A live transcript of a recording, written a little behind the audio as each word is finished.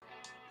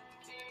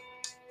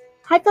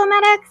Hi,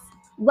 Filmedics!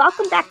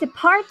 Welcome back to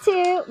part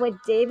 2 with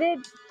David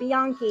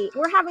Bianchi.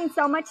 We're having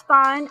so much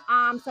fun,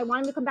 so I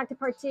wanted to come back to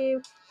part 2.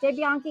 David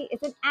Bianchi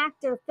is an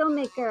actor,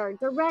 filmmaker,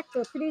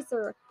 director,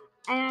 producer,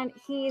 and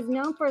he's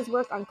known for his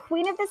work on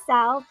Queen of the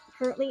South,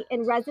 currently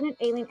in Resident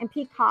Alien and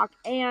Peacock,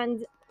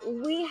 and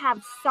we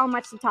have so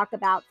much to talk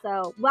about.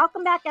 So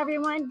welcome back,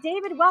 everyone.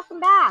 David, welcome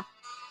back.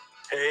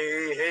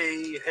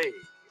 Hey.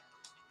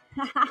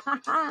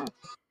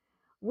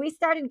 We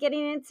started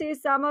getting into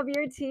some of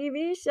your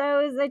TV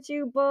shows that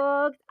you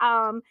booked.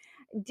 Can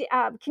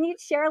you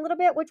share a little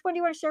bit? Which one do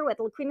you want to share with?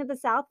 Queen of the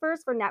South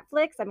first for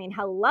Netflix? I mean,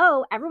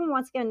 hello, everyone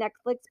wants to go on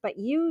Netflix, but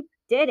you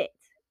did it.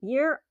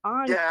 You're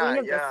on Queen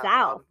of the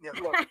South.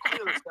 Look,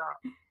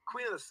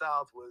 Queen of the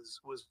South was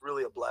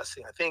really a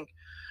blessing. I think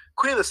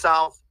Queen of the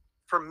South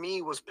for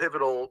me was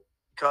pivotal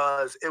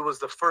because it was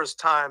the first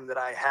time that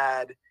I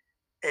had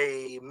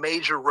a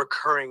major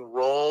recurring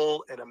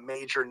role in a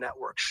major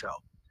network show.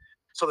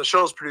 So the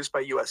show is produced by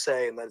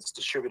USA and then it's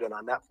distributed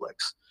on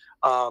Netflix.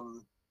 And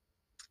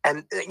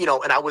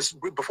I was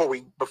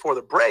before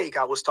the break,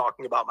 I was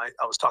talking about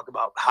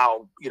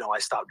how I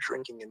stopped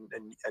drinking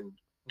and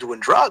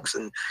doing drugs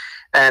and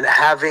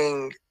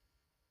having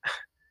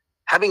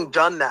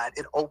done that,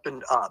 it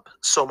opened up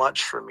so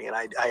much for me. And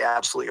I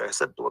absolutely, like I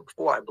said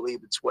before, I believe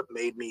it's what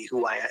made me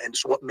who I am, and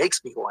it's what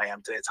makes me who I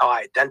am today. It's how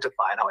I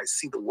identify and how I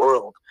see the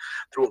world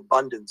through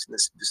abundance in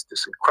this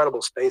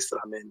incredible space that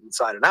I'm in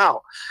inside and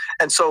out.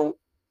 And so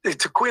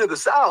to Queen of the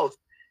South,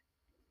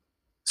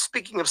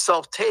 speaking of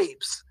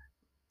self-tapes,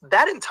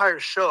 that entire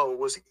show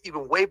was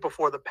even way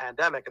before the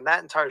pandemic, and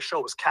that entire show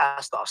was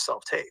cast off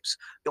self-tapes.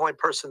 The only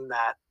person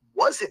that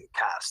wasn't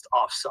cast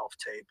off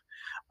self-tape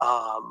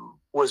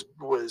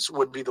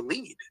would be the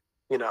lead,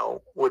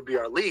 would be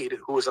our lead,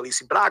 who was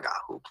Alicia Braga,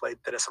 who played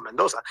Teresa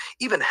Mendoza.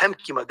 Even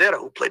Hemke Madera,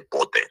 who played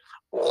Pote,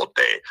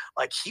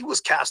 like he was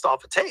cast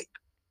off a tape.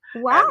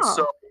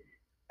 Wow.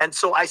 And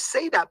so I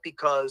say that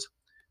because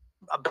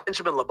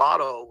Benjamin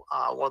Lobato,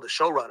 one of the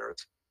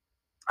showrunners,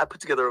 I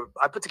put together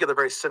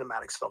very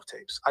cinematic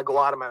self-tapes. I go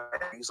out of my,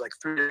 I use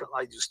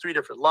three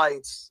different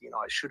lights.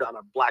 I shoot on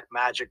a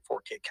Blackmagic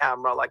 4K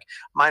camera. Like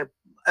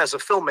as a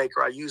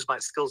filmmaker, I use my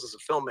skills as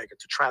a filmmaker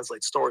to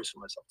translate stories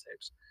for my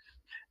self-tapes.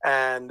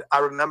 And I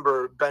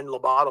remember Ben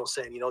Lobato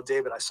saying,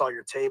 David, I saw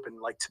your tape, and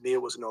like to me,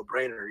 it was a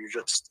no-brainer.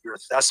 You're a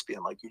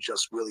thespian. Like you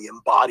just really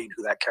embodied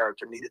who that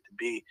character needed to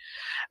be.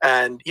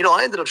 And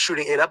I ended up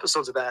shooting 8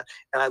 episodes of that,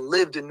 and I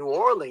lived in New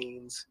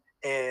Orleans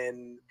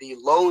in the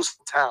Lowe's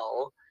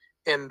Hotel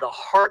in the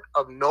heart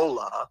of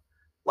NOLA,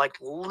 like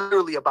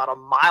literally about a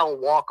mile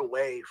walk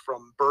away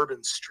from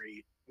Bourbon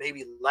Street,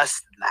 maybe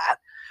less than that.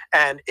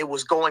 And it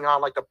was going on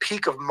like the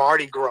peak of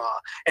Mardi Gras.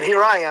 And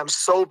here I am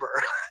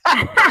sober.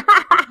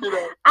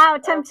 Oh,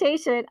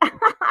 temptation.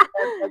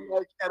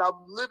 and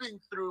I'm living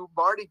through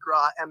Mardi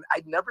Gras, and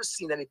I'd never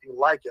seen anything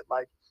like it.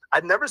 Like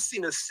I'd never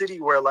seen a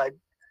city where like,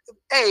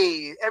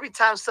 hey, every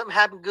time something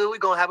happened good, we're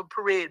going to have a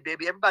parade,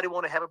 baby. Everybody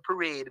want to have a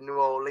parade in New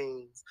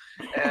Orleans.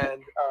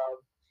 And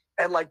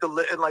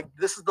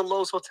this is the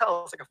Lowe's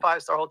Hotel. It's like a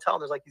 5-star hotel.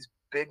 And there's like these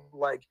big,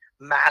 like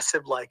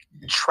massive, like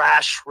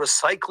trash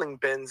recycling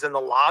bins in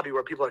the lobby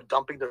where people are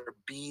dumping their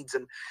beads.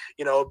 And,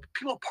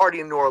 people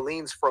party in New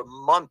Orleans for a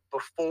month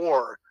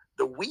before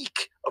the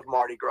week of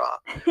Mardi Gras.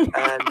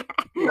 And,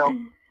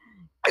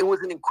 it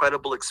was an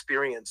incredible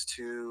experience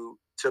to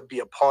be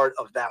a part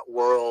of that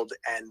world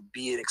and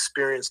be an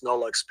experience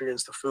NOLA,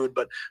 experience the food.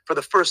 But for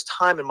the first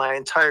time in my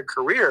entire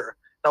career,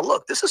 now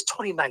look, this is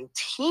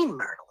 2019,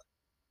 Marilyn.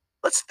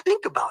 Let's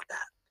think about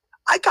that.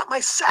 I got my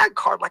SAG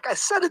card, like I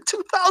said, in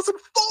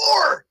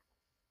 2004.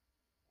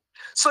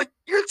 So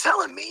you're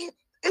telling me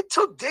it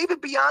took David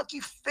Bianchi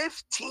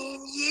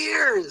 15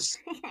 years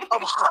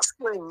of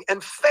hustling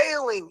and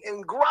failing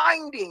and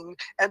grinding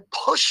and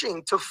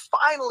pushing to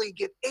finally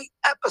get 8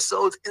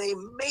 episodes in a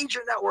major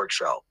network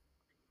show.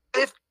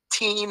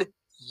 15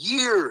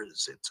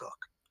 years it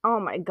took. Oh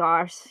my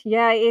gosh.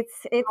 Yeah,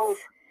 it's if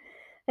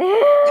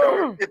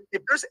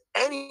there's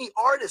any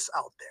artists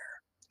out there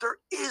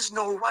is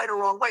no right or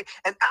wrong way.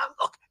 And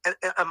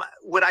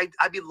would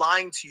I'd be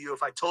lying to you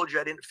if I told you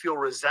I didn't feel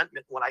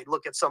resentment when I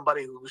look at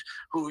somebody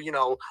who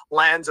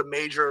lands a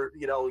major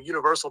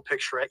Universal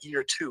picture at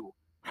year 2.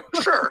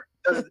 Sure.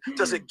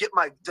 Does it get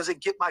my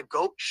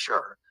goat?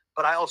 Sure.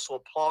 But I also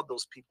applaud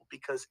those people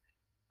because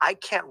I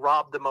can't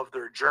rob them of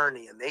their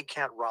journey and they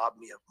can't rob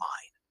me of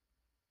mine.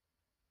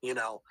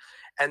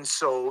 And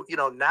so,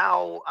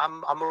 now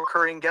I'm a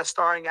recurring guest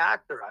starring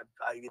actor.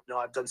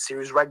 I've done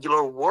series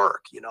regular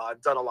work.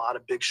 I've done a lot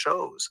of big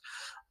shows.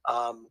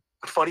 A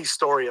funny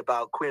story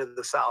about Queen of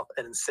the South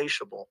and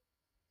Insatiable.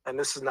 And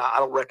this is not, I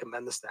don't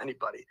recommend this to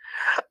anybody.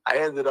 I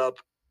ended up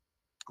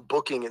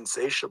booking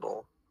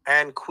Insatiable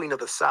and Queen of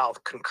the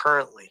South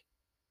concurrently.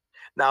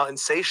 Now,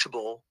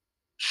 Insatiable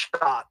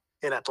shot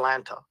in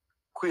Atlanta.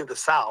 Queen of the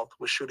South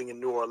was shooting in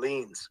New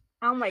Orleans.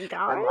 Oh my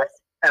gosh.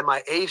 And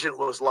my agent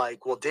was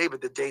like, well, David,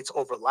 the dates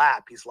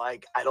overlap. He's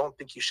like, I don't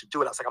think you should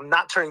do it. I was like, I'm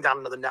not turning down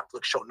another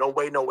Netflix show. No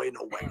way.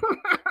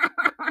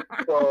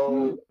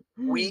 So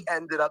we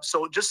ended up,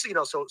 so just so you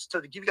know, so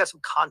to give you guys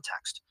some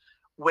context,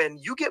 when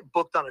you get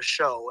booked on a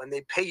show and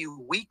they pay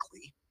you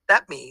weekly,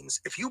 that means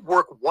if you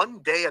work one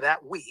day of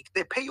that week,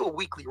 they pay you a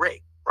weekly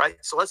rate, right?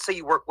 So let's say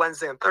you work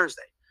Wednesday and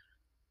Thursday,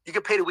 you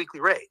get paid a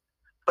weekly rate.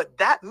 But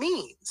that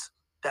means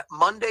that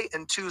Monday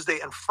and Tuesday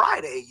and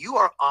Friday, you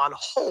are on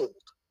hold,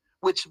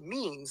 which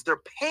means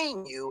they're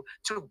paying you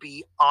to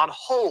be on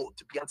hold,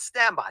 to be on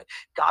standby.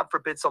 God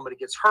forbid somebody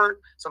gets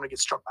hurt, somebody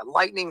gets struck by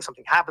lightning,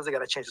 something happens, they got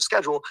to change the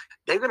schedule.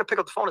 They're going to pick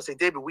up the phone and say,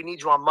 David, we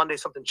need you on Monday,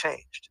 something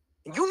changed.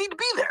 And you need to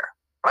be there,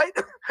 right?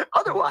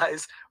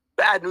 Otherwise,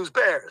 bad news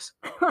bears.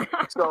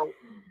 So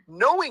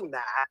knowing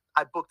that,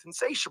 I booked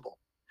Insatiable.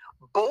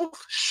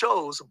 Both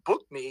shows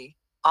booked me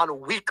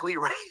on weekly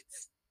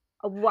rates.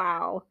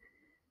 Wow.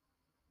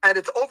 And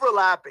it's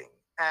overlapping.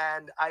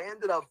 And I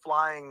ended up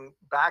flying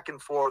back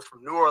and forth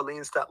from New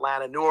Orleans to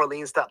Atlanta, New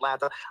Orleans to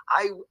Atlanta.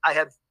 I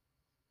had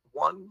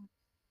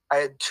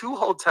two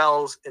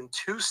hotels in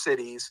two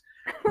cities.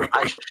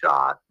 I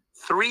shot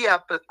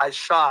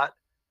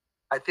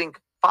I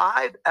think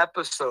 5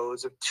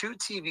 episodes of 2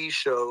 TV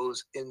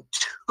shows in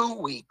 2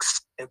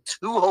 weeks in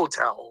 2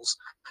 hotels,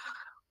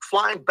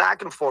 flying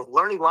back and forth,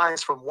 learning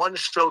lines from one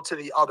show to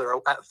the other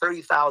at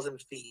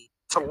 30,000 feet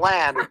to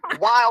land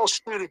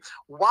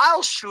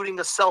while shooting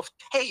a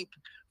self-tape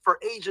for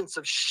Agents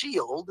of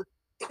S.H.I.E.L.D.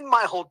 in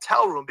my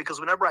hotel room, because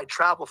whenever I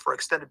travel for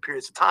extended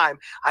periods of time,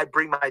 I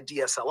bring my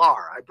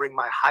DSLR, I bring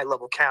my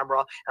high-level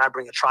camera, and I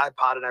bring a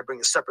tripod, and I bring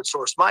a separate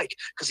source mic,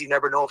 because you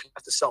never know if you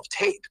have to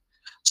self-tape.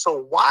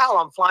 So while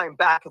I'm flying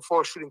back and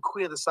forth shooting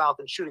Queen of the South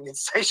and shooting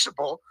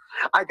Insatiable,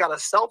 I got a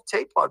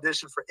self-tape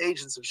audition for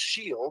Agents of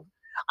S.H.I.E.L.D.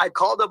 I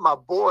called up my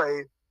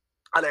boy,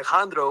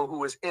 Alejandro, who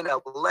was in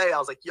LA. I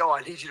was like, yo,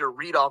 I need you to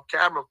read off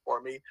camera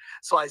for me.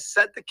 So I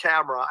set the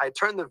camera, I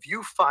turned the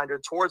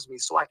viewfinder towards me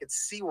so I could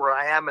see where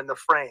I am in the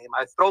frame.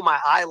 I throw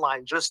my eye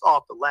line just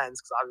off the lens,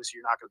 because obviously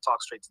you're not going to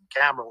talk straight to the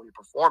camera when you're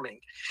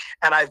performing.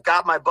 And I've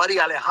got my buddy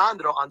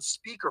Alejandro on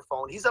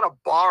speakerphone. He's at a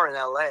bar in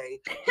LA.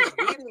 He's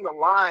reading the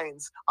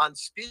lines on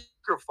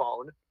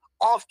speakerphone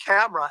off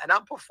camera, and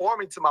I'm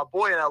performing to my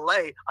boy in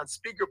LA on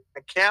speaker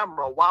and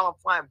camera while I'm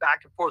flying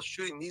back and forth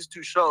shooting these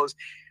 2 shows.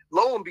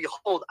 Lo and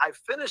behold, I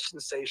finished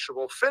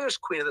Insatiable, finished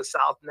Queen of the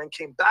South, and then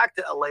came back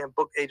to LA and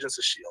booked Agents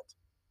of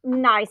S.H.I.E.L.D.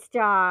 Nice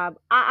job.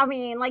 I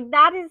mean, like,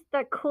 that is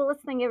the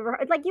coolest thing ever.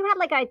 It's like you had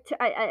like a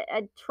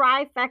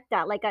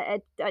trifecta, like a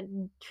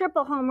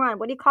triple home run.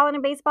 What do you call it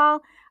in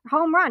baseball?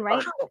 Home run,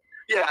 right?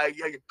 Yeah, I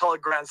call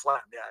it Grand Slam.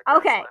 Yeah.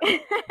 Okay.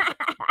 Slam.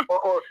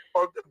 or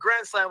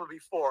Grand Slam would be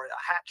 4. A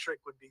hat trick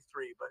would be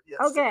 3. But yes,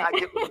 okay. I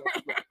get what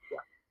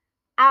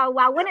yeah.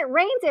 Well, when it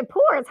rains, it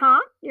pours,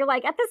 huh? You're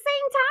like, at the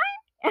same time?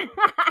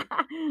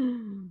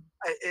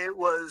 It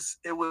was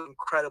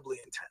incredibly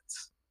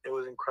intense. It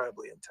was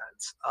incredibly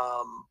intense.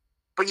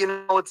 But you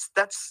know,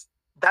 that's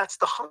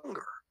the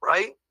hunger,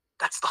 right?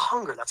 That's the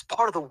hunger. That's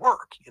part of the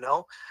work, you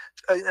know.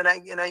 And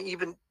I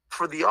even,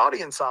 for the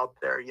audience out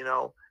there, you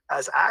know,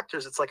 as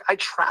actors, it's like I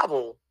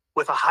travel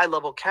with a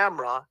high-level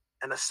camera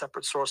and a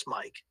separate source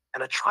mic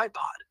and a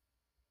tripod,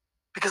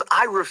 because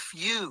I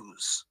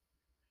refuse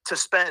to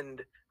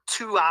spend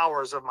 2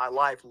 hours of my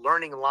life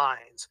learning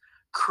lines,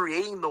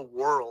 creating the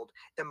world,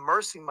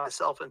 immersing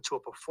myself into a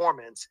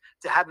performance,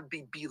 to have it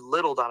be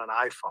belittled on an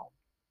iPhone,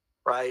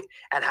 right?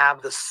 And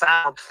have the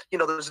sound, you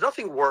know, there's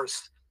nothing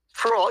worse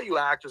for all you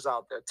actors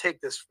out there. Take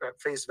this at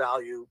face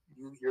value,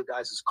 your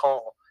guys'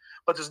 call.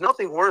 But there's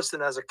nothing worse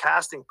than, as a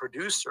casting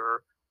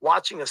producer,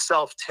 watching a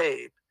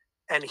self-tape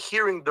and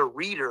hearing the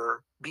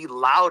reader be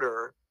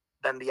louder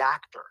than the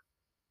actor.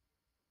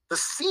 The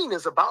scene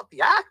is about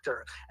the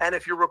actor. And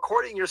if you're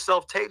recording your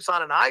self-tapes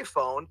on an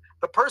iPhone,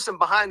 the person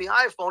behind the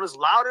iPhone is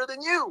louder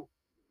than you,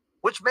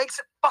 which makes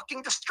it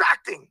fucking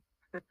distracting.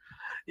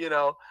 You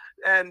know,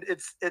 and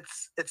it's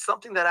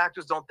something that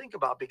actors don't think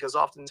about, because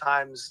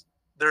oftentimes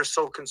they're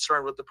so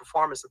concerned with the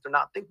performance that they're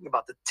not thinking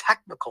about the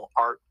technical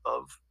art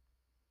of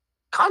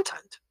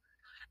content.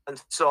 And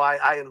so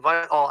I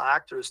invite all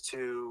actors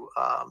to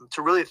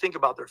really think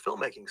about their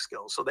filmmaking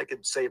skills, so they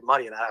can save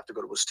money and not have to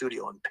go to a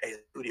studio and pay a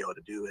studio to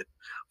do it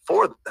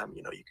for them.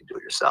 You know, you can do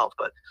it yourself.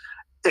 But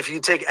if you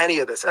take any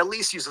of this, at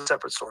least use a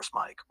separate source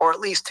mic, or at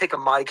least take a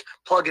mic,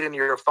 plug it into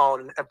your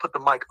phone, and put the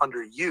mic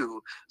under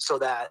you, so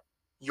that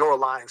your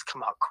lines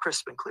come out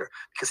crisp and clear.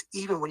 Because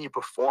even when you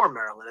perform,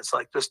 Marilyn, it's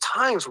like there's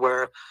times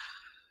where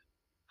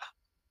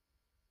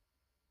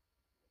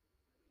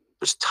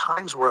a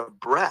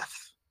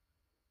breath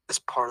is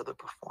part of the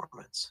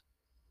performance.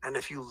 And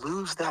if you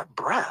lose that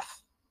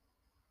breath,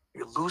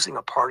 you're losing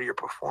a part of your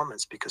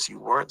performance, because you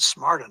weren't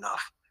smart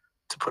enough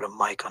to put a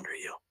mic under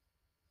you.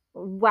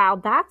 Wow,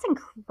 that's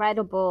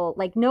incredible.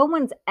 Like, no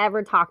one's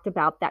ever talked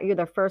about that. You're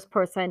the first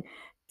person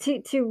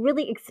to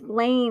really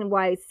explain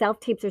why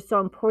self-tapes are so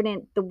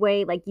important, the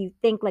way, like, you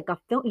think like a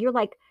film.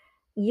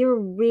 You're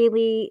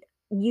really,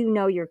 you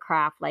know, your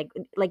craft. Like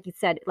you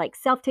said, like,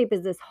 self-tape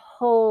is this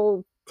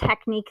whole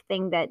technique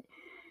thing that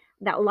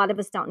a lot of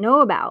us don't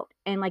know about.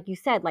 And like you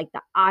said, like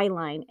the eye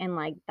line and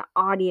like the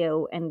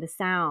audio and the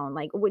sound,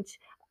 like, which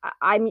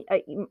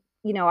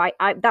I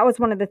that was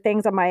one of the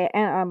things on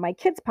my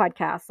kids'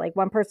 podcast. Like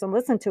one person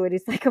listened to it.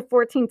 He's like a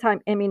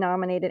 14-time Emmy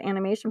nominated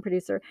animation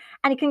producer,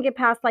 and he couldn't get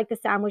past like the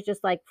sound was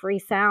just like free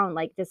sound,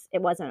 like just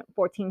it wasn't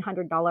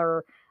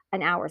 $1,400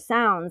 an hour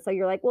sound. So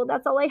you're like, well,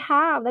 that's all I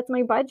have. That's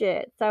my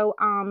budget. So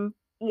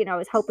I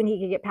was hoping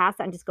he could get past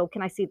that and just go,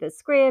 can I see the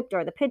script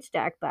or the pitch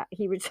deck? But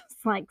he was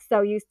just like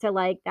so used to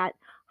like that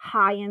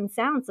high end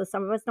sound. So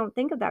some of us don't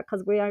think of that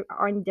because we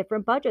are in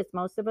different budgets.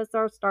 Most of us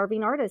are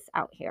starving artists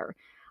out here,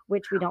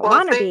 which we don't Well, the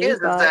want to thing be, is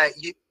but that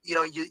you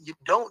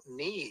don't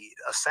need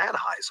a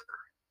Sennheiser.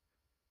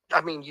 I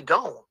mean, you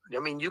don't. I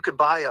mean, you could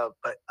buy a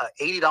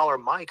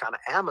 $80 mic on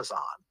Amazon,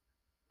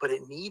 but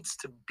it needs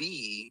to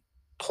be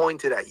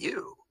pointed at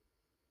you,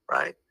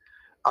 right?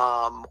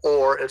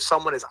 Or if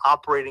someone is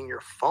operating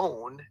your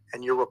phone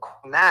and you're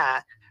recording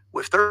that,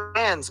 if their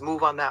hands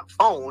move on that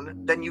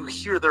phone, then you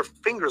hear their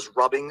fingers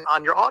rubbing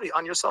on your audio,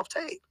 on your self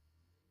tape.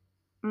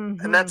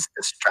 And that's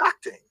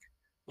distracting.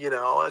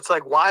 It's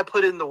like, why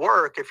put in the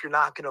work if you're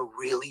not going to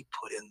really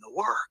put in the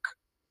work?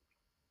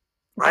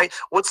 Right?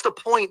 What's the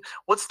point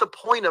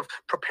of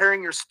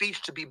preparing your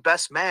speech to be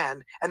best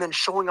man and then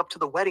showing up to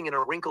the wedding in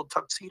a wrinkled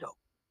tuxedo?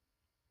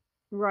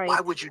 right.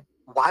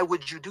 Why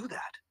would you do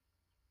that?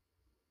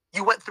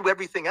 You went through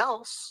everything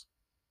else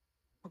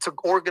to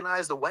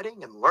organize the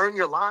wedding and learn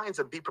your lines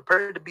and be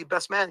prepared to be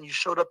best man, and you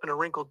showed up in a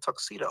wrinkled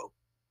tuxedo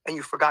and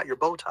you forgot your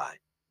bow tie.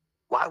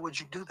 Why would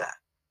you do that?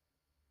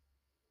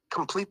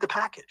 Complete the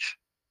package.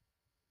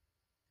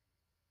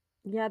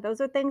 Yeah, those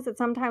are things that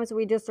sometimes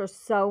we just are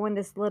so in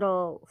this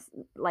little,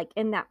 like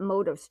in that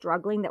mode of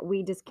struggling that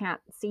we just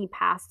can't see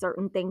past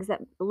certain things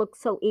that look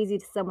so easy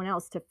to someone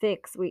else to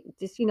fix. We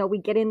just, we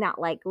get in that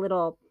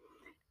little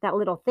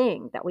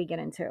thing that we get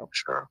into.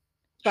 Sure.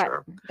 But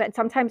Sure. but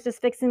sometimes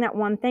just fixing that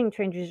one thing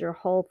changes your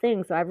whole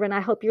thing. So everyone,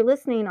 I hope you're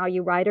listening, all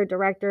you writer,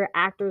 director,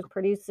 actors,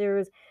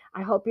 producers.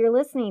 I hope you're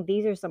listening.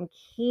 These are some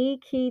key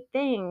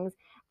things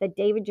that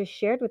David just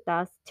shared with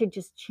us to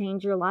just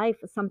change your life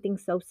with something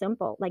so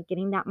simple like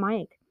getting that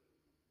mic.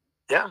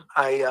 Yeah.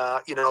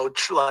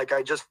 Like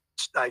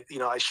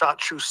I shot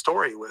True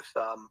Story with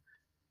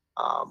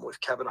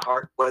Kevin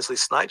Hart, Wesley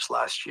Snipes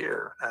last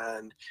year.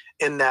 And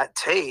in that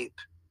tape,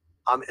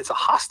 it's a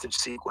hostage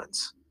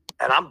sequence.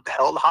 And I'm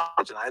held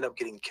hostage and I end up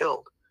getting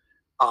killed.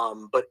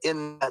 But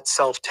in that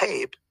self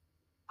tape,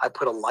 I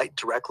put a light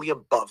directly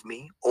above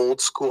me,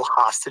 old school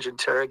hostage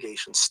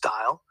interrogation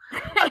style.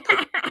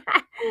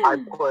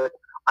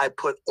 I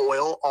put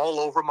oil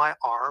all over my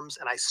arms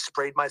and I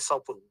sprayed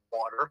myself with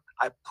water.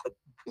 I put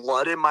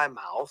blood in my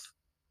mouth,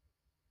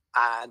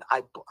 and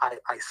I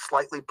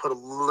slightly put a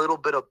little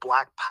bit of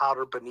black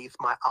powder beneath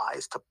my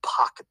eyes to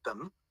pocket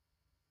them.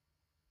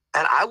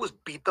 And I was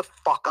beat the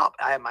fuck up.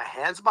 I had my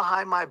hands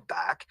behind my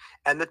back,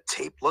 and the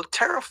tape looked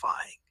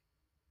terrifying.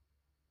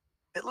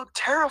 It looked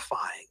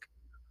terrifying,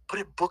 but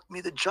it booked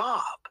me the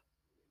job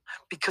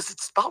because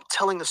it's about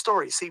telling the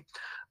story. See,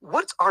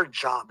 what's our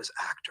job as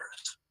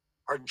actors?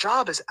 Our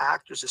job as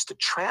actors is to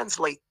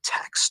translate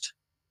text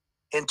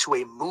into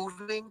a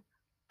moving,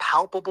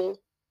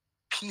 palpable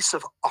piece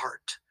of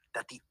art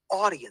that the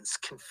audience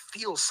can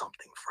feel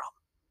something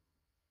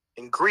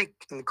from. In Greek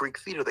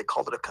theater, they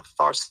called it a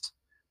catharsis.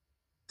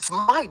 It's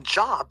my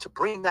job to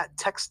bring that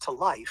text to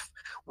life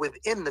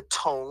within the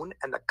tone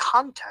and the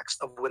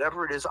context of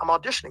whatever it is I'm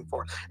auditioning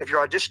for. If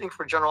you're auditioning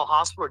for General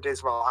Hospital or Days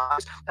of Our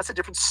Lives, that's a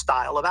different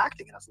style of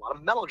acting. It has a lot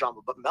of melodrama,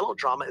 but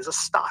melodrama is a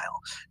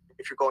style.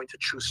 If you're going to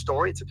True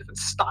Story, it's a different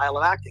style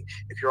of acting.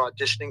 If you're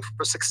auditioning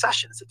for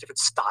Succession, it's a different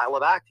style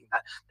of acting.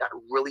 That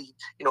really,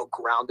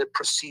 grounded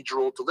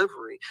procedural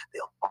delivery. They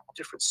all have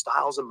different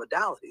styles and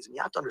modalities, and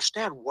you have to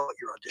understand what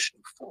you're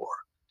auditioning for.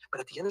 But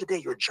at the end of the day,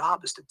 your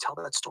job is to tell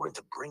that story and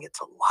to bring it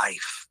to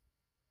life.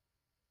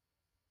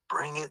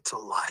 Bring it to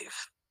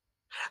life.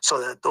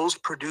 So that those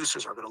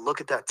producers are going to look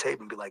at that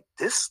tape and be like,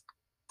 this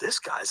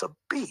guy's a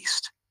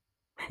beast.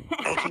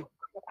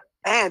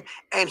 And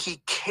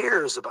he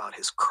cares about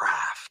his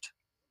craft.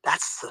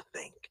 That's the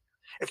thing.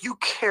 If you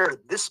care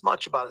this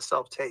much about a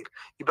self-tape,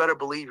 you better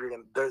believe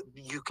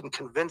you can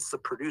convince the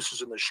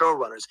producers and the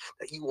showrunners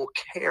that you will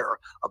care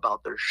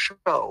about their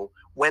show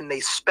when they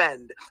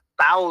spend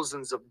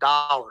thousands of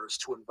dollars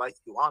to invite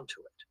you onto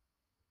it.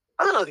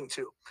 That's another thing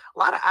too. A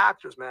lot of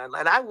actors, man,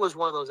 and I was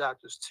one of those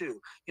actors too,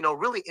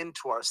 really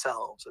into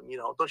ourselves. And,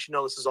 don't you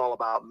know this is all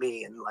about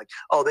me? And like,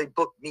 oh, they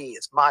booked me.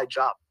 It's my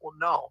job. Well,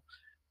 no.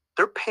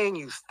 They're paying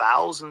you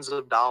thousands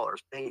of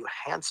dollars, paying you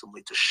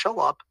handsomely to show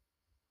up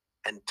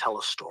and tell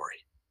a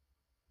story.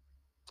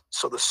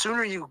 So the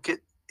sooner you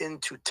get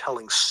into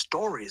telling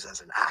stories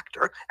as an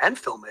actor and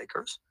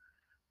filmmakers,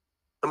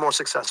 the more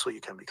successful you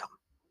can become.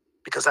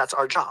 Because that's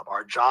our job.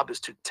 Our job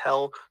is to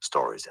tell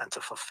stories and to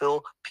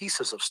fulfill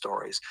pieces of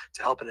stories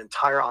to help an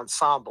entire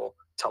ensemble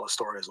tell a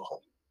story as a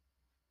whole.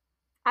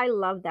 I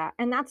love that,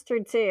 and that's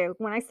true too.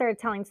 When I started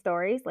telling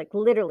stories, like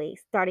literally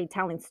started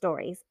telling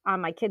stories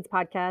on my kids'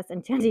 podcast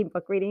and changing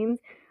book readings,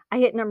 I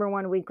hit number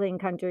one weekly in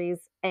countries.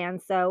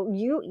 And so I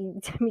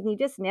mean, you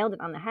just nailed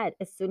it on the head.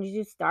 As soon as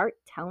you start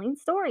telling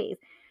stories,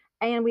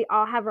 and we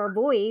all have our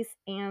voice.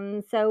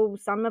 And so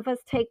some of us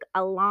take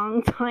a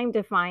long time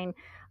to find,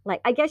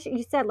 like, I guess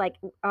you said, like,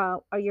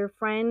 your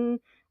friend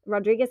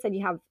Rodriguez said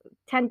you have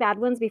 10 bad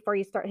ones before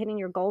you start hitting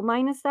your gold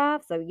mine and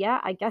stuff. So yeah,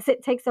 I guess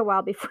it takes a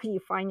while before you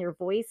find your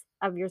voice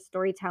of your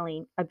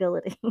storytelling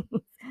ability.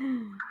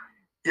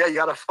 Yeah, you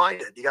got to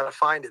find it. You got to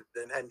find it.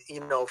 And,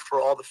 you know,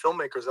 for all the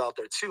filmmakers out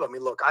there too, I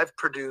mean, look, I've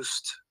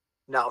produced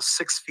now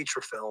 6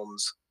 feature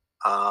films.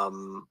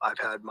 I've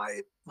had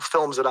my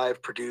films that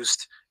I've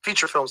produced,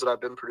 feature films that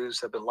I've been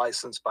produced have been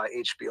licensed by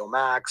HBO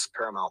Max,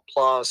 Paramount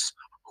Plus,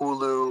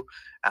 Hulu,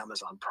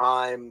 Amazon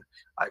Prime.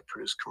 I've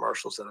produced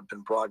commercials that have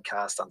been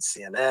broadcast on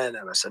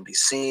CNN,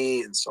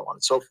 MSNBC, and so on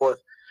and so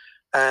forth.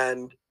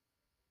 And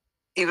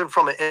even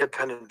from an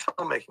independent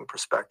filmmaking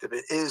perspective,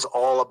 it is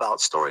all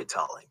about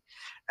storytelling.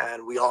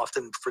 And we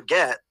often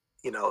forget,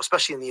 you know,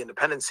 especially in the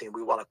independent scene,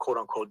 we want to quote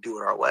unquote do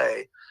it our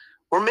way.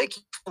 We're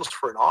making films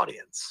for an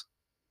audience,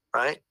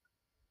 right?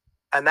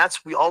 And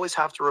we always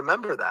have to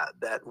remember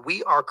that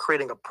we are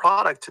creating a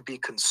product to be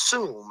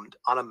consumed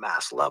on a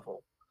mass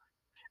level.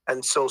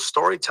 And so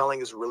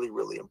storytelling is really,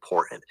 really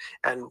important.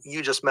 And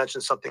you just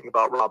mentioned something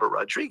about Robert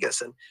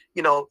Rodriguez. And,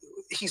 you know,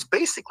 he's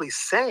basically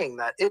saying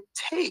that it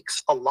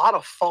takes a lot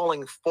of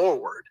falling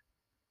forward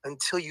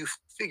until you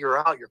figure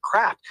out your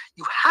craft.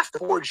 You have to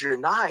forge your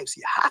knives.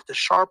 You have to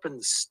sharpen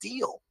the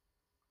steel,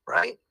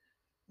 right?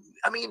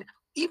 I mean,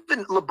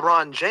 even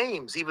LeBron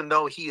James, even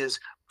though he is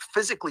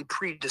physically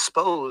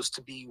predisposed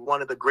to be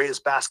one of the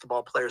greatest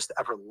basketball players to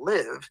ever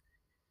live,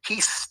 he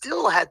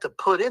still had to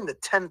put in the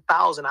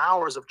 10,000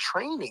 hours of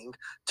training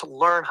to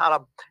learn how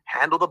to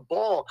handle the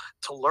ball,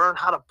 to learn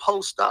how to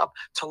post up,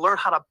 to learn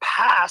how to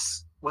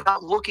pass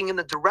without looking in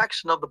the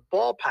direction of the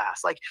ball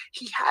pass. Like,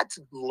 he had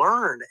to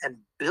learn and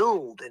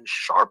build and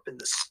sharpen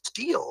the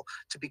steel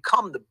to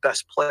become the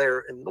best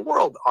player in the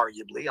world,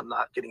 arguably. I'm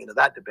not getting into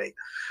that debate.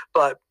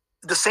 But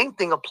the same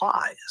thing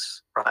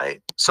applies,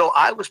 right? So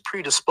I was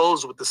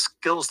predisposed with the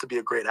skills to be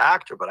a great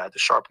actor, but I had to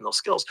sharpen those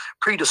skills.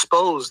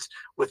 Predisposed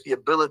with the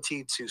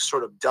ability to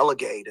sort of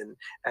delegate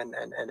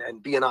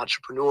and be an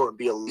entrepreneur and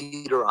be a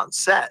leader on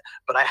set,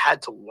 but I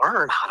had to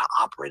learn how to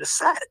operate a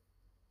set.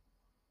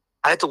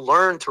 I had to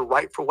learn to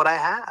write for what I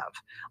have.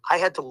 I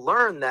had to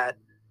learn that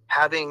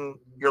having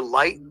your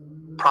light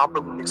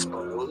properly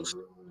exposed,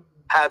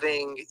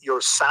 having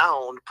your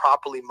sound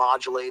properly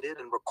modulated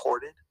and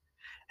recorded,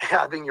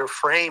 having your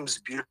frames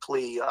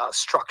beautifully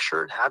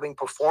structured, having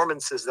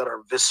performances that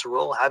are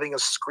visceral, having a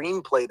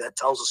screenplay that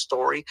tells a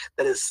story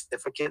that is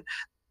significant.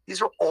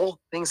 These are all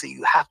things that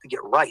you have to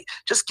get right.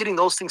 Just getting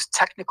those things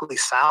technically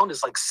sound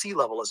is like sea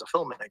level as a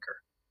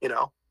filmmaker, you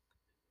know?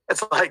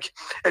 It's like,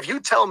 if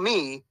you tell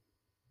me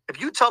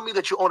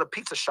that you own a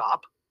pizza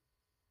shop,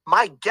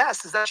 my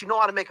guess is that you know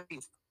how to make a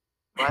pizza,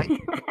 right?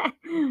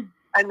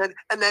 And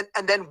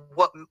then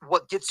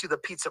what gets you the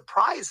pizza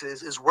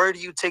prizes is where do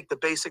you take the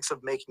basics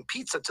of making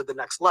pizza to the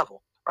next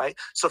level, right?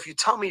 So if you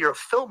tell me you're a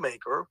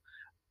filmmaker,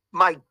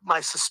 my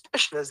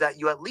suspicion is that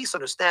you at least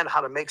understand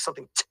how to make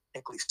something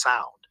technically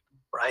sound,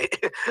 right?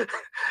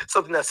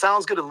 Something that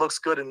sounds good and looks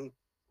good and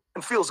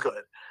feels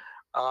good.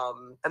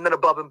 And then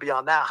above and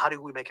beyond that, how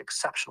do we make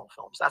exceptional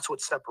films? That's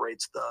what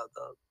separates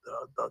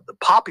the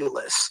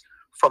populace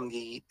from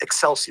the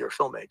Excelsior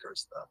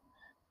filmmakers.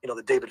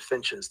 The David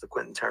Finches, the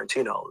Quentin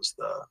Tarantinos,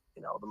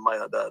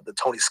 the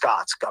Tony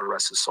Scotts, God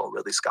rest his soul,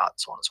 Ridley Scott,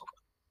 so on and so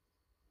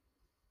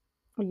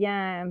forth.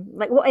 Yeah.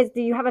 Like,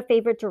 do you have a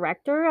favorite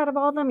director out of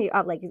all of them?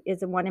 Like,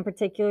 is it one in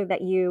particular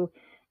that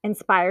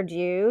inspired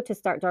you to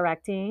start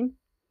directing?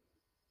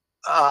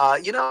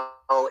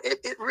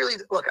 It really,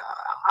 look,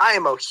 I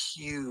am a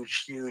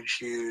huge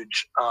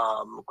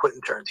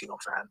Quentin Tarantino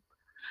fan.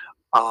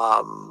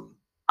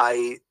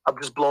 I'm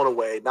just blown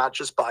away, not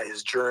just by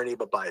his journey,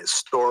 but by his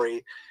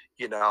story.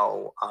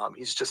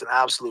 He's just an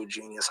absolute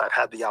genius. I've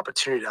had the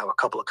opportunity to have a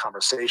couple of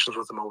conversations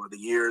with him over the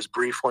years,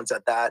 brief ones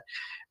at that.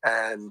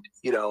 And,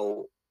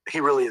 he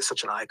really is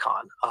such an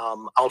icon.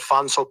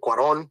 Alfonso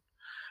Cuarón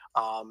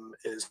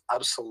is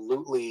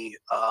absolutely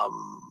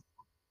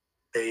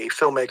a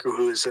filmmaker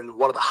who is in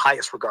one of the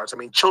highest regards. I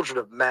mean, Children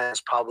of Men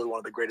is probably one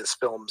of the greatest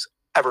films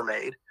ever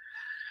made.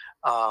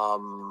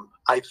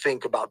 I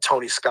think about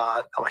Tony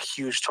Scott. I'm a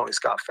huge Tony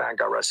Scott fan,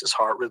 God rest his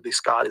heart. Ridley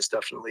Scott is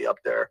definitely up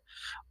there.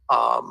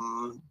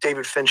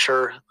 David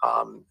Fincher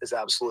is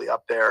absolutely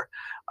up there.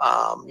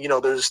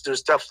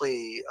 There's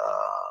definitely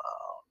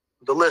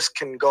the list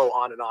can go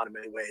on and on in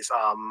many ways.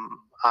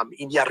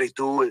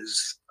 Iñárritu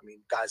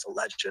guy's a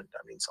legend.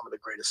 Some of the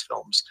greatest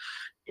films.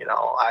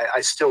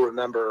 I still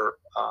remember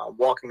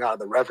walking out of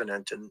The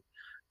Revenant and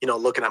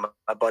looking at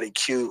my buddy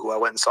Q, who I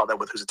went and saw that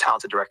with, who's a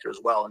talented director as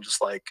well, and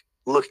just like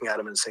looking at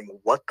him and saying,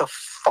 "What the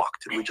fuck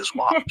did we just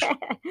watch?"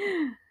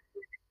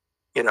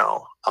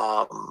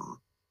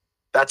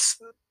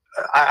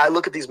 I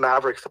look at these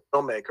maverick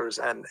filmmakers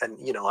and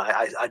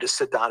I just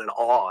sit down in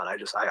awe, and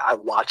I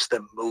watch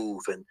them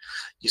move, and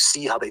you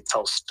see how they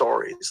tell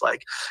stories.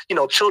 Like,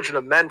 Children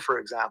of Men, for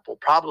example,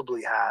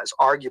 probably has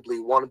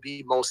arguably one of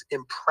the most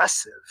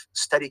impressive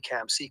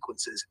Steadicam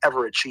sequences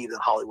ever achieved in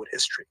Hollywood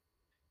history.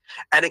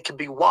 And it can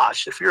be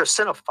watched. If you're a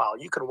cinephile,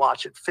 you can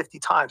watch it 50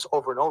 times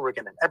over and over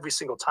again, and every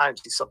single time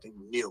see something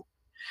new.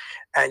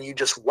 And you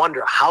just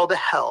wonder, how the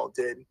hell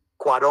did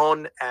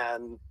Cuarón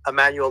and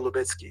Emmanuel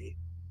Lubitsky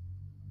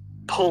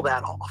pull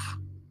that off?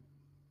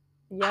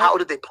 Yep. How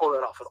did they pull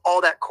that off with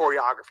all that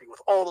choreography,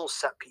 with all those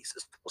set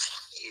pieces, those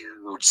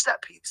huge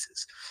set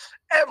pieces,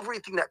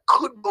 everything that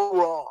could go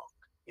wrong,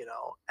 you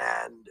know?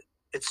 And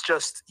it's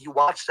just, you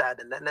watch that,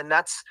 and then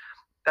that's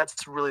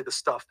really the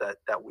stuff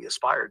that we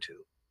aspire to,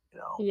 you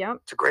know,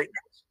 Yep. to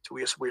greatness.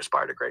 We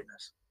aspire to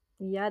greatness.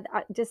 Yeah,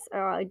 just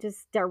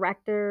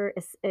director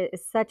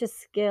is such a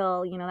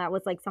skill. You know, that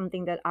was like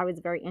something that I was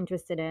very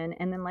interested in.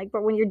 And then like,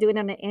 but when you're doing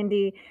it on an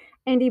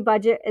indie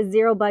budget, a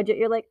zero budget,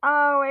 you're like,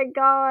 oh my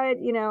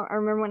God. You know, I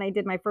remember when I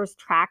did my first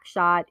track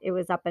shot, it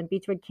was up in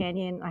Beechwood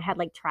Canyon. I had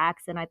like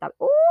tracks and I thought,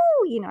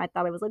 oh, you know, I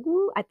thought it was like,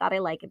 ooh, I thought I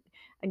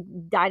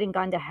died and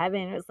gone to heaven.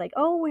 It was like,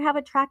 oh, we have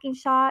a tracking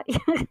shot.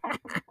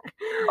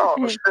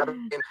 Oh, sure. I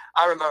mean,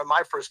 I remember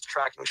my first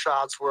tracking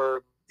shots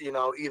were, you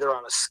know, either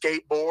on a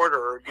skateboard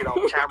or, you know,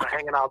 camera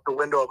hanging out the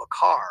window of a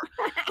car.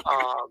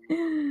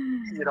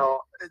 You know,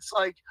 it's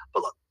like,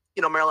 but look,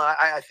 you know, Marilyn,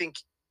 I think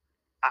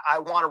I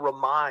want to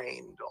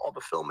remind all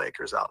the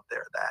filmmakers out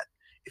there that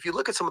if you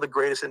look at some of the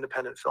greatest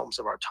independent films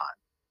of our time,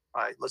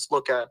 right? Let's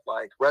look at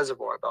like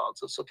Reservoir Dogs.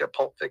 Let's look at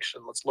Pulp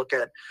Fiction. Let's look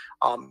at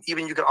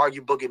even you could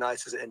argue Boogie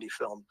Nights is an indie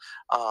film.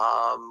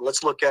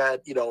 Let's look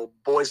at, you know,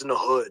 Boys in the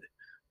Hood.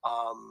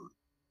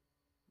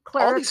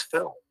 All these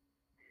films.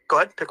 Go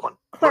ahead, pick one.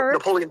 Clerks.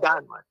 Napoleon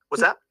Dynamite.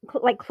 What's that?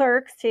 Like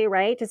Clerks too,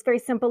 right? Just very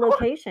simple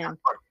location.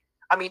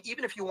 I mean,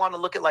 even if you want to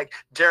look at like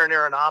Darren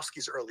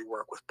Aronofsky's early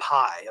work with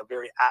Pi, a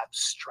very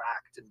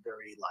abstract and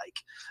very like,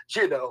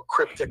 you know,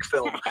 cryptic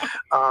film.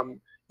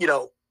 You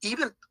know,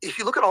 even if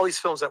you look at all these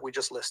films that we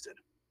just listed,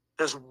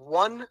 there's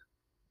one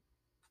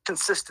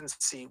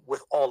consistency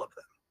with all of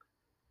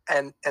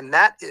them. And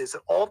that is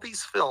that all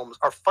these films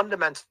are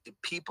fundamentally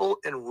people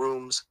in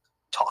rooms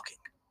talking.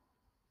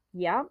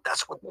 Yeah.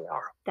 That's what they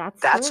are.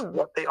 That's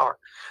what they are.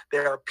 They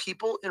are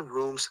people in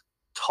rooms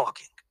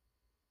talking.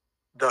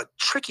 The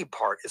tricky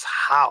part is,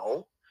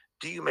 how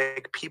do you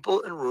make people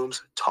in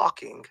rooms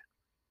talking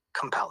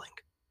compelling?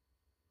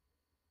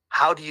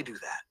 How do you do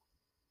that?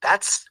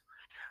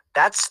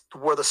 That's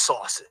where the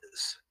sauce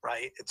is,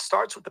 right? It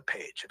starts with the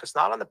page. If it's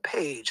not on the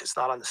page, it's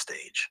not on the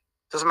stage.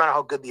 Doesn't matter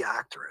how good the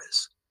actor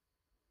is.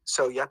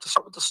 So you have to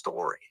start with the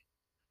story.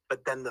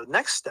 But then the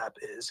next step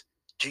is,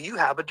 do you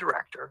have a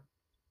director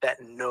that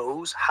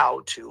knows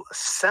how to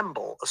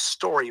assemble a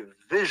story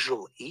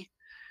visually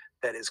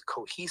that is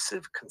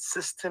cohesive,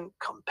 consistent,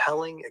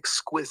 compelling,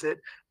 exquisite,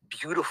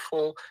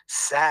 beautiful,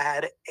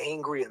 sad,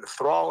 angry,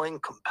 enthralling,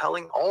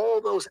 compelling,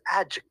 all those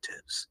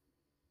adjectives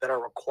that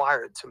are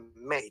required to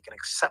make an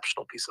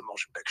exceptional piece of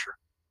motion picture.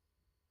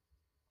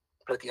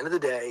 But at the end of the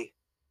day,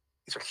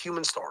 these are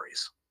human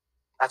stories.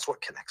 That's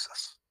what connects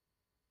us.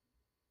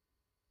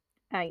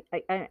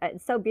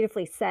 It's so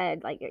beautifully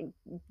said. Like,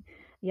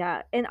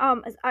 yeah. And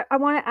I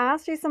want to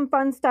ask you some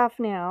fun stuff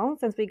now,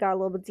 since we got a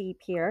little bit deep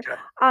here.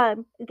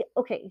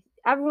 Okay,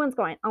 everyone's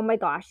going, oh my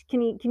gosh,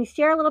 can you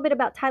share a little bit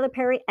about Tyler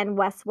Perry and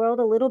Westworld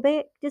a little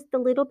bit, just a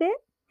little bit?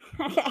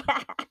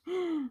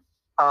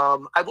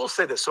 I will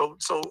say this. So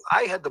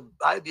I had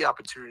the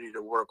opportunity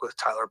to work with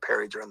Tyler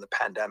Perry during the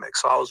pandemic.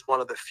 So I was one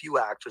of the few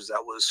actors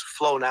that was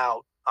flown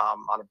out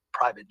on a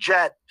private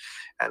jet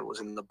and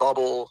was in the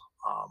bubble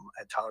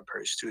at Tyler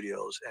Perry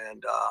Studios.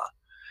 And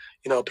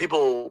you know,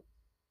 people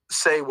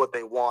say what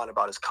they want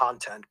about his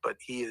content, but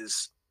he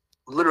is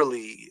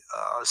literally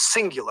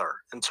singular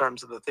in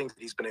terms of the things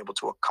that he's been able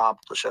to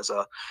accomplish as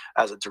a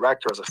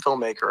director, as a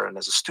filmmaker, and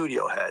as a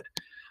studio head.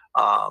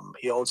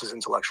 He owns his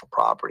intellectual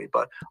property,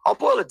 but I'll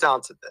boil it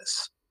down to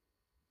this.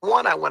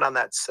 One, I went on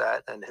that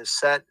set, and his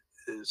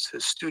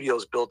studio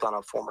is built on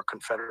a former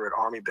Confederate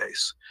Army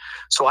base.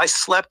 So I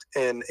slept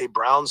in a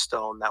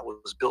brownstone that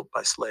was built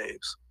by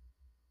slaves.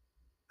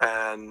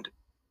 And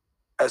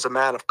as a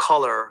man of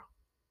color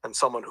and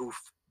someone who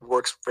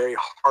works very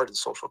hard in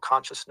social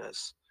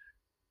consciousness,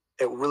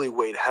 it really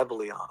weighed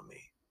heavily on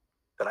me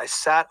that I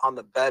sat on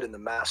the bed in the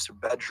master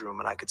bedroom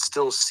and I could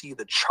still see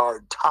the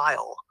charred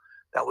tile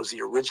that was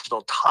the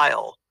original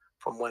tile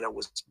from when it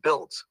was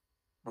built,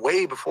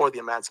 way before the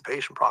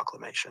Emancipation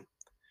Proclamation.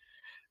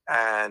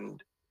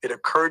 And it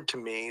occurred to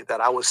me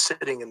that I was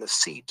sitting in the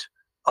seat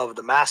of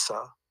the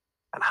massa,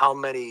 and how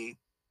many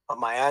of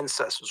my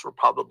ancestors were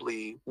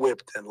probably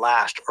whipped and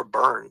lashed or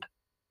burned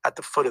at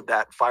the foot of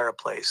that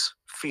fireplace,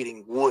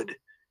 feeding wood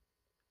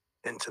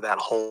into that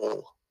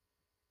hole.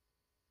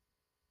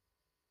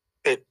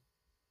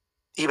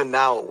 Even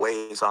now it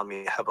weighs on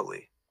me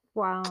heavily.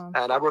 Wow.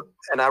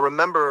 And I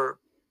remember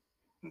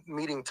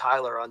meeting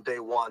Tyler on day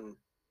one,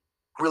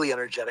 really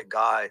energetic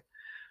guy,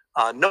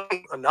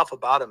 knowing enough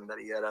about him that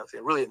he had a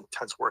really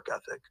intense work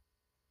ethic.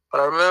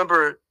 But I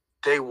remember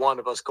day one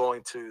of us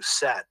going to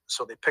set.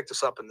 So they picked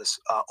us up in this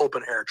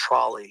open air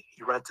trolley.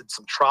 He rented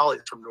some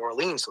trolleys from New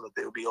Orleans so that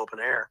they would be open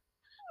air.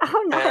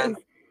 Oh, nice. And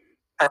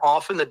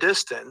off in the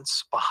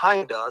distance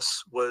behind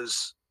us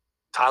was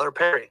Tyler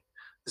Perry,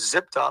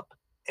 zipped up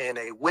in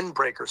a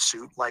windbreaker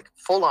suit, like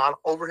full on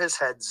over his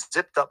head,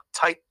 zipped up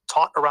tight,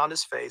 taut around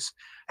his face,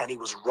 and he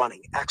was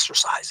running,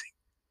 exercising.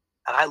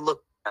 And I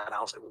looked and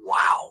I was like,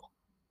 wow,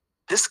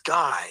 this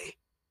guy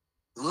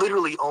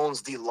literally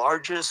owns the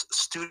largest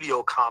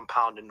studio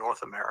compound in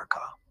North America.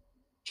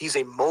 He's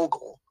a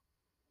mogul,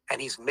 and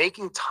he's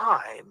making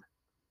time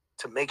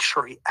to make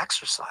sure he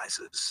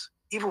exercises,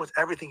 even with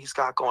everything he's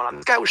got going on.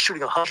 This guy was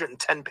shooting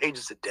 110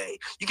 pages a day.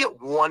 You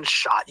get one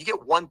shot, you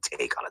get one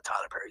take on a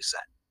Tyler Perry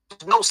set.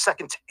 There's no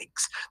second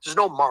takes. There's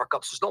no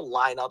markups. There's no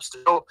lineups.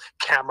 There's no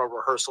camera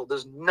rehearsal.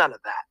 There's none of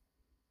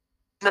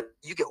that.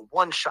 You get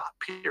one shot,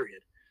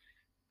 period.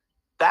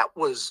 That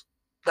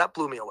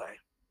blew me away.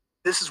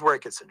 This is where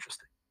it gets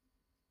interesting.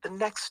 The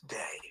next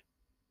day,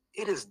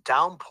 it is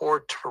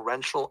downpour,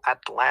 torrential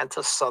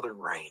Atlanta southern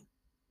rain.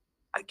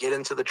 I get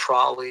into the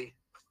trolley,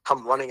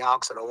 come running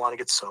out because I don't want to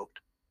get soaked.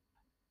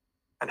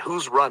 And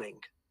who's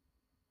running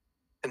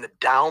in the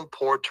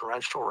downpour,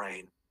 torrential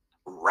rain,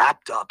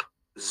 wrapped up,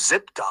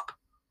 zipped up,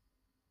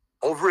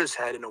 over his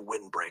head in a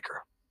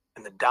windbreaker,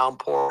 in the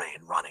downpour rain,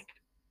 running?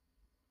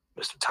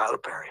 Mr. Tyler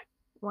Perry.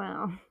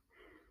 Wow.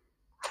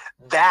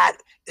 That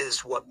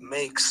is what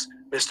makes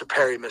Mr.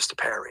 Perry,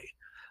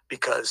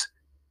 because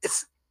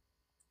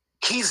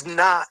he's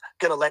not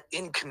going to let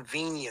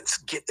inconvenience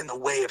get in the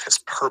way of his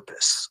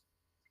purpose.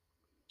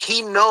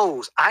 He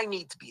knows I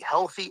need to be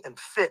healthy and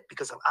fit,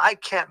 because if I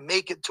can't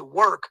make it to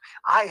work,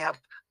 I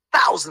have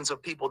thousands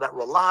of people that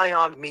rely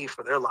on me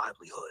for their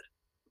livelihood.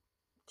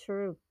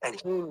 True. And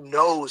he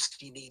knows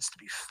he needs to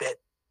be fit,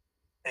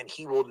 and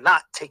he will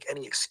not take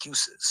any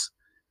excuses.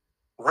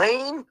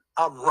 Rain,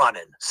 I'm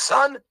running.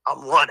 Sun,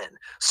 I'm running.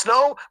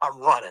 Snow, I'm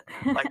running.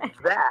 Like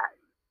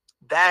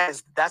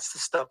that's the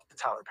stuff that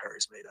Tyler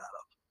Perry's made out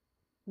of.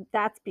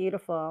 That's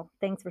beautiful.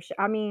 Thanks for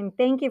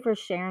thank you for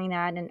sharing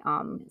that. And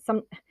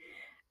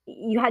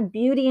you had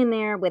beauty in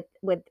there with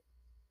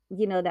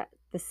that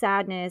the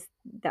sadness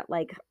that,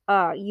 like,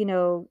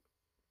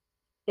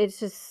 it's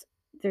just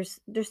there's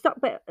so,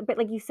 but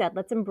like you said,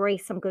 let's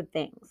embrace some good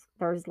things.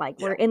 There's, like,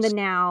 we're in the Yes.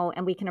 now,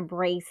 and we can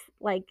embrace,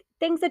 like,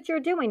 things that you're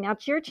doing. Now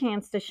it's your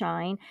chance to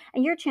shine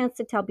and your chance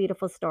to tell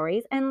beautiful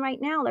stories. And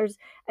right now there's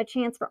a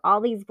chance for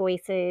all these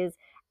voices,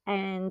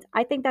 and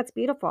I think that's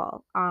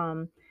beautiful.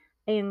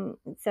 And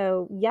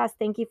so, yes,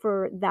 thank you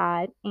for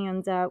that.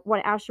 And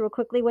want to ask you real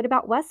quickly, what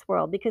about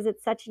Westworld? Because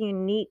it's such a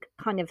unique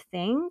kind of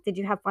thing. Did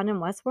you have fun in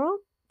Westworld?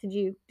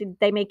 Did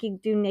they make you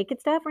do naked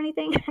stuff or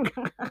anything?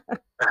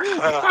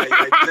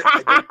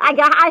 I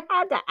did. I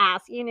had to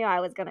ask. You knew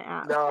I was going to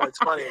ask. No, it's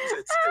funny.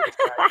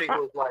 I think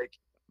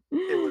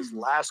it was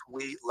last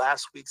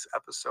week's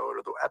episode,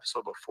 or the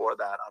episode before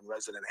that, on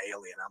Resident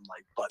Alien. I'm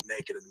like butt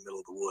naked in the middle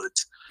of the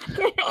woods.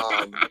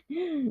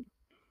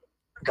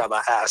 Got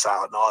my ass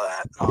out and all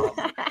that.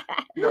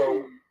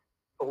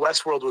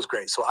 Westworld was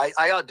great. So I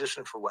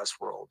auditioned for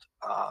Westworld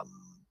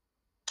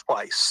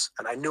twice,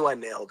 and I knew I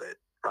nailed it,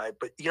 right?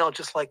 But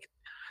just like,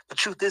 the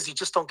truth is, you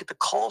just don't get the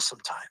call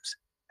sometimes.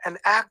 And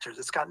actors,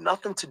 it's got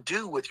nothing to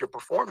do with your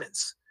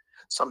performance.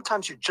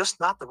 Sometimes you're just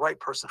not the right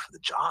person for the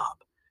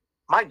job.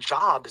 My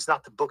job is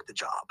not to book the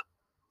job.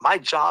 My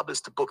job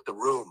is to book the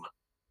room.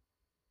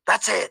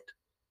 That's it.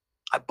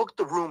 I book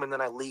the room and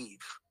then I leave.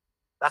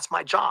 That's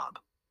my job,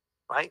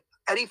 right?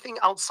 Anything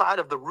outside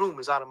of the room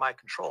is out of my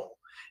control.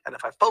 And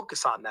if I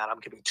focus on that, I'm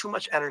giving too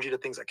much energy to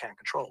things I can't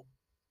control,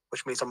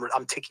 which means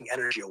I'm taking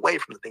energy away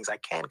from the things I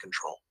can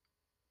control,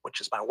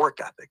 which is my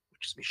work ethic,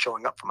 which is me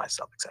showing up for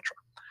myself, etc.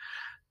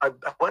 I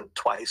went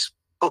twice,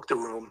 booked the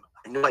room.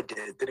 I knew I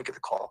didn't get the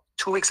call.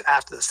 2 weeks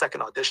after the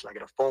second audition, I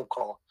get a phone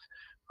call.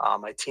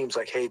 My team's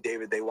like, hey,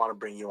 David, they want to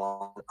bring you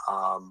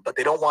on, but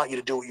they don't want you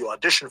to do what you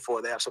auditioned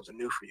for. They have something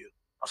new for you.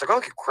 I was like,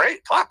 okay,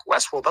 great. Fuck,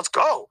 Westworld, let's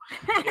go.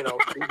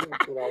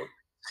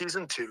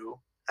 Season 2,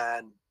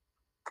 and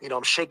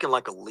I'm shaking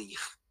like a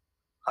leaf.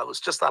 I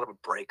was just out of a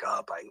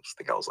breakup. I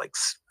think I was like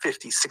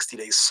 50, 60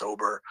 days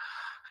sober.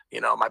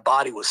 My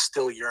body was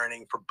still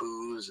yearning for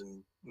booze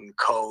and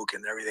coke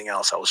and everything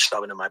else I was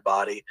shoving in my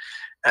body.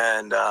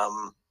 And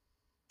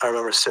I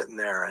remember sitting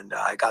there, and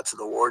I got to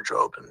the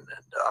wardrobe, and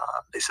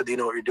they said, do you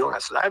know what you're doing? I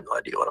said, I have no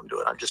idea what I'm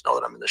doing. I just know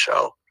that I'm in the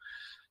show.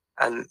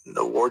 And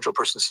the wardrobe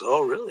person said,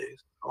 oh, really?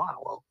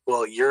 Wow.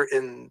 Well, you're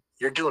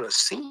doing a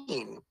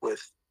scene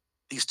with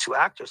these two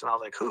actors. And I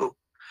was like, who?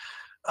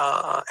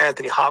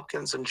 Anthony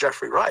Hopkins and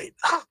Jeffrey Wright.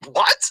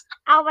 What?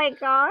 Oh my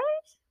gosh.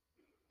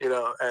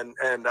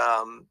 And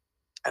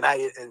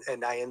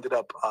I ended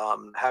up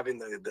having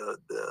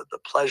the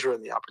pleasure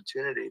and the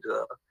opportunity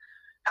to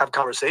have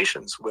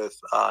conversations with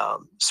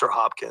Sir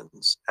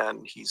Hopkins,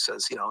 and he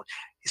says,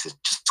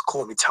 just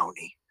call me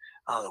Tony.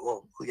 I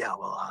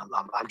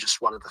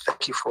just wanted to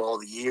thank you for all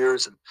the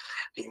years and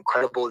the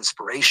incredible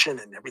inspiration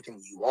and everything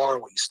that you are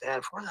and what you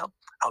stand for. No,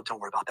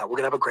 don't worry about that. We're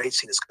gonna have a great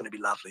scene. It's gonna be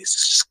lovely.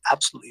 It's just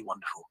absolutely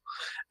wonderful.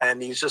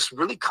 And he's just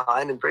really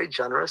kind and very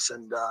generous.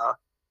 And I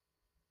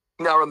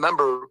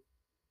remember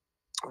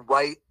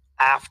right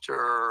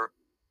after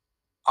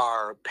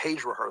our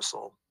page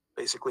rehearsal,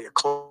 basically a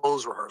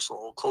close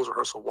rehearsal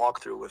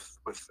walkthrough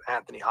with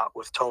Anthony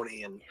with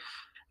Tony and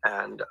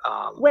And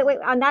Wait.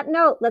 On that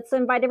note, let's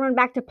invite everyone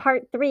back to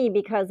part 3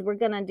 because we're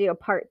going to do a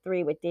part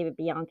 3 with David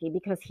Bianchi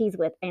because he's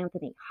with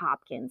Anthony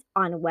Hopkins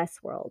on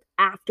Westworld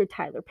after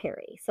Tyler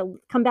Perry. So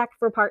come back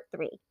for part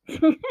 3.